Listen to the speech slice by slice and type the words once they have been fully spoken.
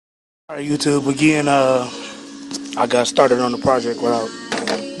Alright, YouTube, again, I got started on the project without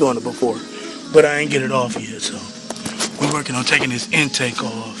doing it before, but I ain't get it off yet, so we're working on taking this intake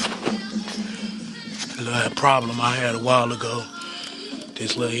off. A little problem I had a while ago,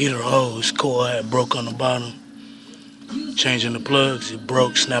 this little heater hose coil had broke on the bottom. Changing the plugs, it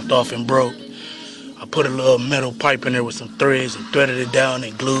broke, snapped off and broke. I put a little metal pipe in there with some threads and threaded it down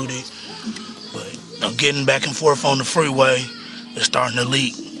and glued it, but I'm getting back and forth on the freeway, it's starting to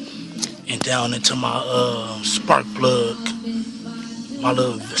leak. And down into my spark plug, my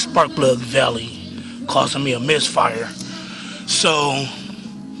little spark plug valley, causing me a misfire. So,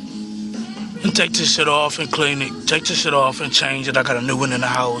 and take this shit off and clean it. Take this shit off and change it. I got a new one in the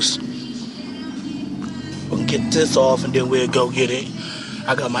house. We'll get this off and then we'll go get it.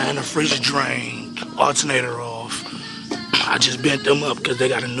 I got my antifreeze drain, alternator off. I just bent them up because they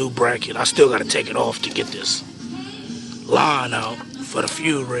got a new bracket. I still got to take it off to get this line out for the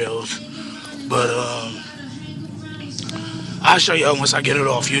fuel rails. But I'll show y'all once I get it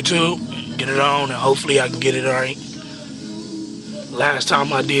off YouTube, get it on, and hopefully I can get it right. Last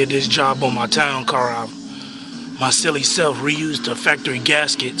time I did this job on my town car, my silly self reused the factory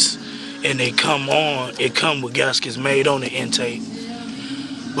gaskets, and they come with gaskets made on the intake.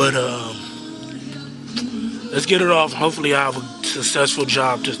 But let's get it off. Hopefully I have a successful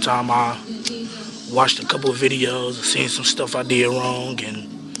job this time. I watched a couple of videos, seen some stuff I did wrong, and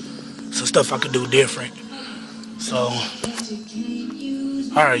some stuff I could do different. So,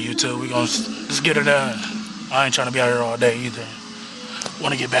 alright YouTube, let's get it done. I ain't trying to be out here all day either.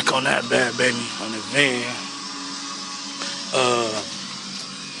 Want to get back on that bad baby, on the van.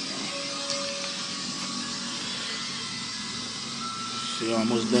 See,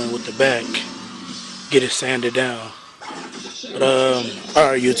 almost done with the back. Get it sanded down. But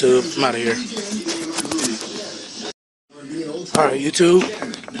alright YouTube, I'm out of here. Alright YouTube,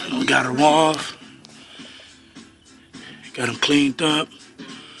 got them off. Got them cleaned up.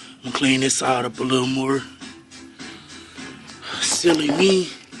 I'm gonna clean this side up a little more. Silly me.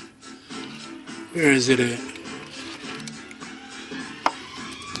 Where is it at?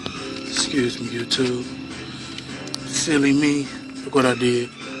 Excuse me, YouTube. Silly me. Look what I did.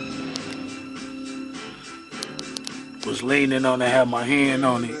 Was leaning on it, had my hand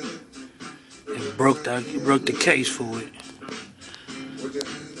on it, and broke the case for it.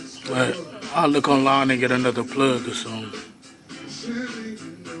 But I'll look online and get another plug or something.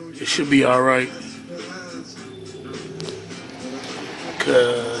 It should be alright.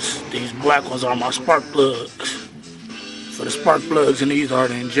 Because these black ones are my spark plugs. For the spark plugs, and these are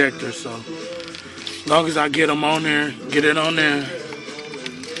the injectors. So as long as I get them on there, get it on there,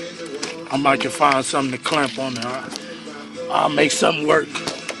 I might can find something to clamp on there. I'll make something work.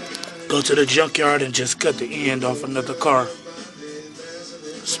 Go to the junkyard and just cut the end off another car.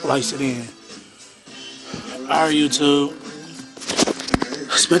 Splice it in. Alright YouTube.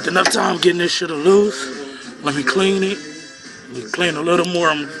 I spent enough time getting this shit loose. Let me clean it. Let me clean a little more.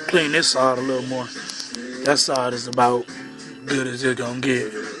 I'm gonna clean this side a little more. That side is about good as it's gonna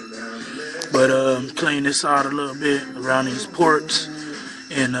get. But clean this side a little bit around these ports,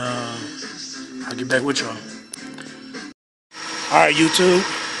 and I'll get back with y'all. Alright YouTube.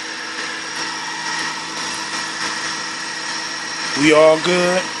 We all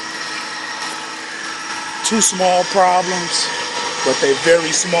good. Two small problems, but they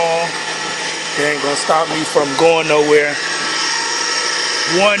very small. They ain't gonna stop me from going nowhere.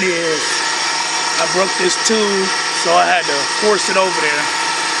 One is I broke this tube, so I had to force it over there.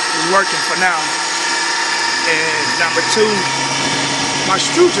 It's working for now. And number two, my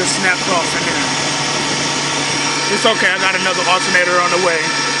screw just snapped off in there. It's okay, I got another alternator on the way.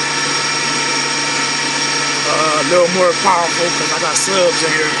 A little more powerful because I got subs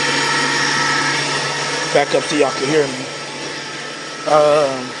in here. Back up so y'all can hear me.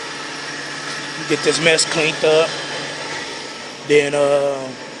 Get this mess cleaned up. Then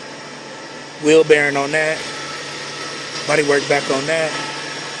wheel bearing on that. Body work back on that.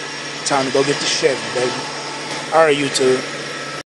 Time to go get the Chevy, baby. Alright YouTube.